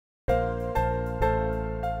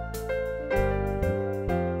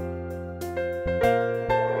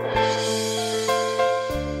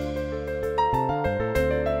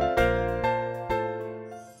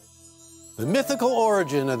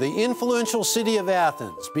origin of the influential city of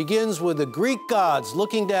Athens begins with the Greek gods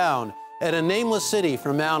looking down at a nameless city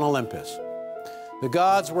from Mount Olympus. The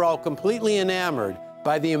gods were all completely enamored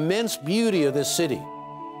by the immense beauty of this city.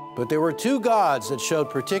 But there were two gods that showed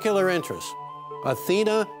particular interest,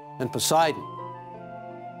 Athena and Poseidon.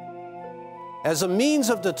 As a means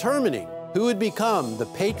of determining who would become the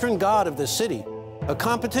patron god of the city, a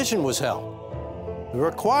competition was held. The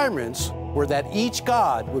requirements were that each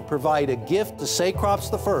god would provide a gift to Cecrops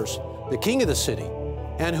I, the king of the city,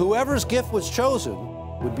 and whoever's gift was chosen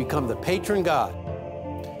would become the patron god.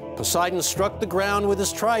 Poseidon struck the ground with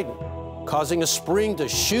his trident, causing a spring to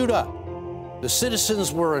shoot up. The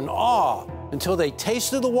citizens were in awe until they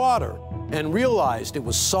tasted the water and realized it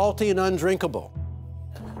was salty and undrinkable.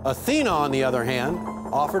 Athena, on the other hand,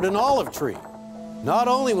 offered an olive tree. Not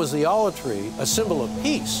only was the olive tree a symbol of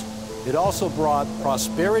peace, it also brought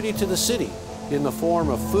prosperity to the city in the form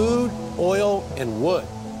of food, oil, and wood.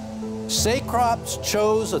 Cecrops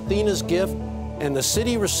chose Athena's gift, and the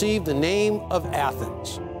city received the name of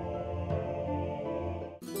Athens.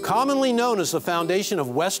 Commonly known as the foundation of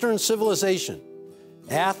Western civilization,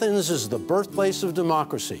 Athens is the birthplace of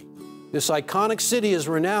democracy. This iconic city is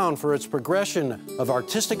renowned for its progression of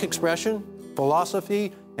artistic expression,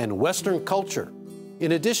 philosophy, and Western culture.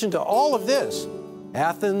 In addition to all of this,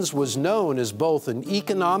 Athens was known as both an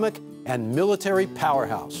economic and military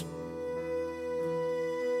powerhouse.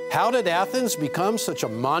 How did Athens become such a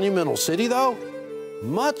monumental city, though?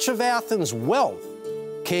 Much of Athens' wealth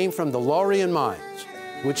came from the Laurian mines,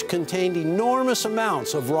 which contained enormous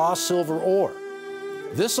amounts of raw silver ore.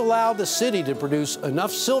 This allowed the city to produce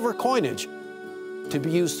enough silver coinage to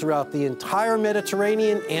be used throughout the entire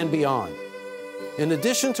Mediterranean and beyond. In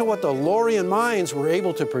addition to what the Laurian mines were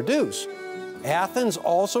able to produce, Athens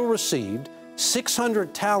also received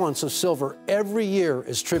 600 talents of silver every year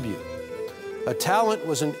as tribute. A talent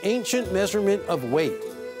was an ancient measurement of weight.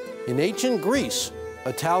 In ancient Greece,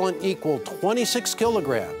 a talent equaled 26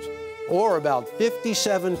 kilograms, or about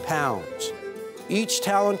 57 pounds. Each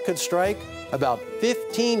talent could strike about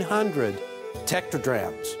 1,500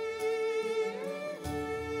 tetradrachms.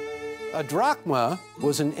 A drachma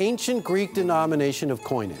was an ancient Greek denomination of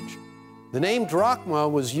coinage. The name drachma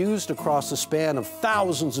was used across the span of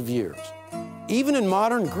thousands of years. Even in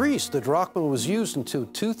modern Greece, the drachma was used until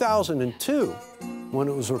 2002, when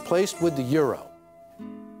it was replaced with the euro.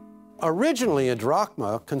 Originally, a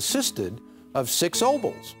drachma consisted of 6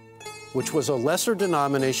 obols, which was a lesser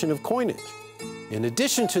denomination of coinage. In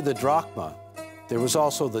addition to the drachma, there was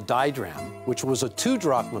also the didrachm, which was a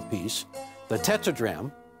 2-drachma piece, the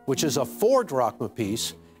tetradrachm, which is a 4-drachma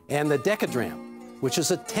piece, and the decadrachm, which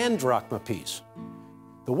is a 10-drachma piece.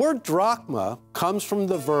 The word drachma comes from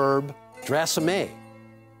the verb drachme,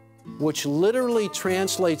 which literally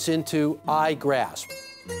translates into I grasp,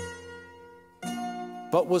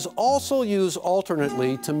 but was also used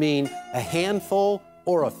alternately to mean a handful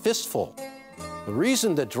or a fistful. The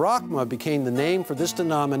reason that drachma became the name for this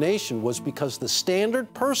denomination was because the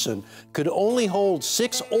standard person could only hold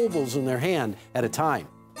 6 obols in their hand at a time.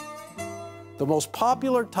 The most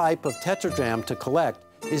popular type of tetradrachm to collect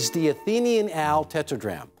is the Athenian Owl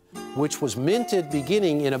Tetradrachm, which was minted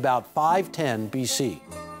beginning in about 510 BC.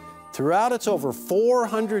 Throughout its over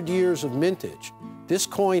 400 years of mintage, this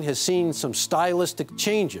coin has seen some stylistic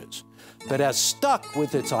changes, but has stuck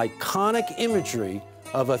with its iconic imagery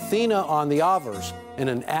of Athena on the obverse and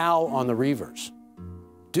an owl on the reverse.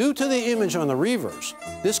 Due to the image on the reverse,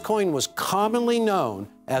 this coin was commonly known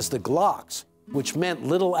as the glocks, which meant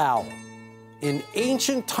little owl. In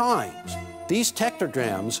ancient times, these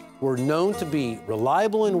tetradrachms were known to be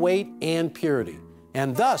reliable in weight and purity,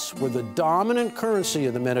 and thus were the dominant currency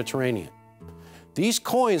of the Mediterranean. These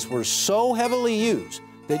coins were so heavily used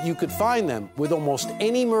that you could find them with almost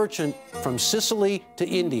any merchant from Sicily to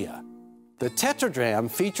India. The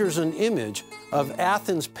tetradrachm features an image of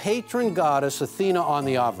Athens' patron goddess Athena on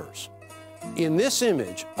the obverse. In this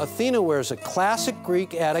image, Athena wears a classic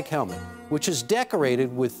Greek Attic helmet, which is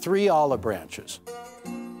decorated with 3 olive branches.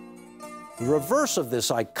 The reverse of this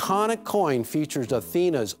iconic coin features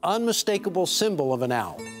Athena's unmistakable symbol of an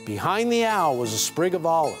owl. Behind the owl was a sprig of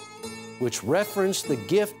olive, which referenced the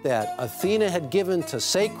gift that Athena had given to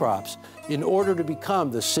Cecrops in order to become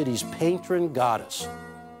the city's patron goddess.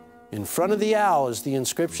 In front of the owl is the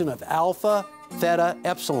inscription of Alpha Theta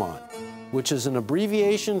Epsilon, which is an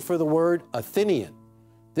abbreviation for the word Athenian.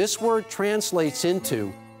 This word translates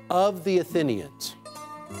into of the Athenians.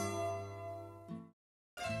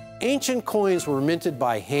 Ancient coins were minted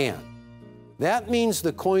by hand. That means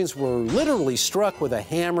the coins were literally struck with a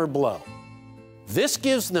hammer blow. This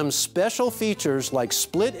gives them special features like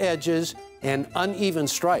split edges and uneven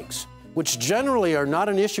strikes, which generally are not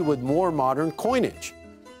an issue with more modern coinage.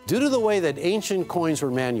 Due to the way that ancient coins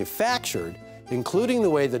were manufactured, including the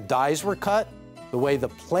way the dies were cut, the way the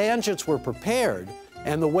plangets were prepared,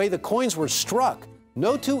 and the way the coins were struck,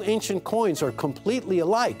 no two ancient coins are completely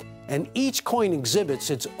alike, and each coin exhibits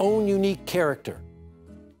its own unique character.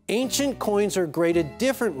 Ancient coins are graded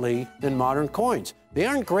differently than modern coins. They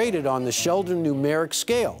aren't graded on the Sheldon numeric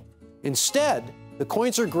scale. Instead, the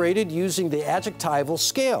coins are graded using the adjectival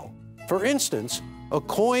scale. For instance, a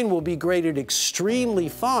coin will be graded extremely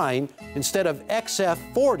fine instead of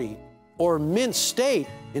XF40, or mint state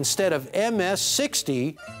instead of MS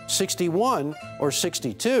 60, 61, or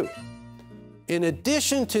 62. In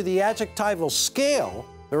addition to the adjectival scale,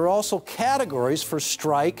 there are also categories for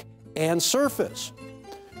strike and surface.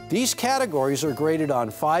 These categories are graded on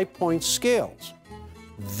 5-point scales.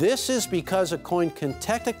 This is because a coin can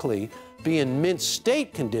technically be in mint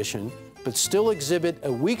state condition, but still exhibit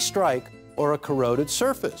a weak strike or a corroded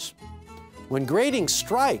surface. When grading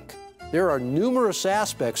strike, there are numerous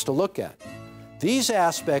aspects to look at. These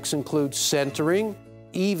aspects include centering,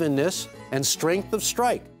 evenness, and strength of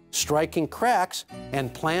strike, striking cracks,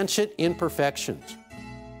 and planchet imperfections.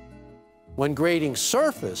 When grading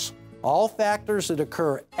surface, all factors that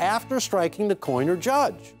occur after striking the coin are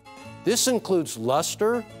judged. This includes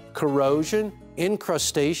luster, corrosion,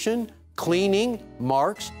 incrustation, cleaning,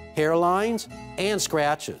 marks, hairlines, and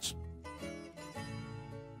scratches.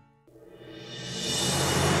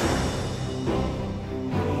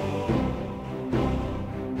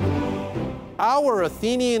 Our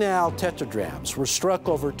Athenian Owl Tetradrachms were struck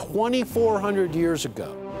over 2,400 years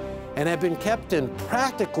ago and have been kept in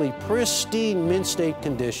practically pristine mint state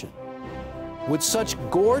condition. With such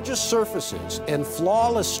gorgeous surfaces and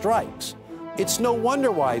flawless strikes, it's no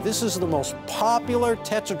wonder why this is the most popular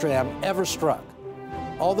tetradrachm ever struck.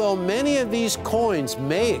 Although many of these coins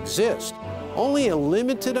may exist, only a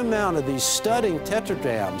limited amount of these stunning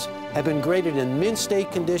tetradrachms have been graded in mint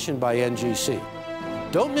state condition by NGC.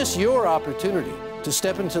 Don't miss your opportunity to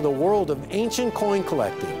step into the world of ancient coin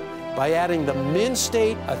collecting by adding the mint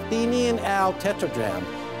state Athenian Owl Tetradrachm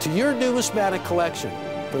to your numismatic collection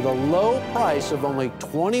for the low price of only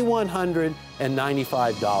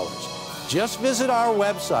 $2,195. Just visit our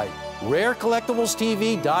website,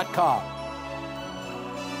 rarecollectiblestv.com.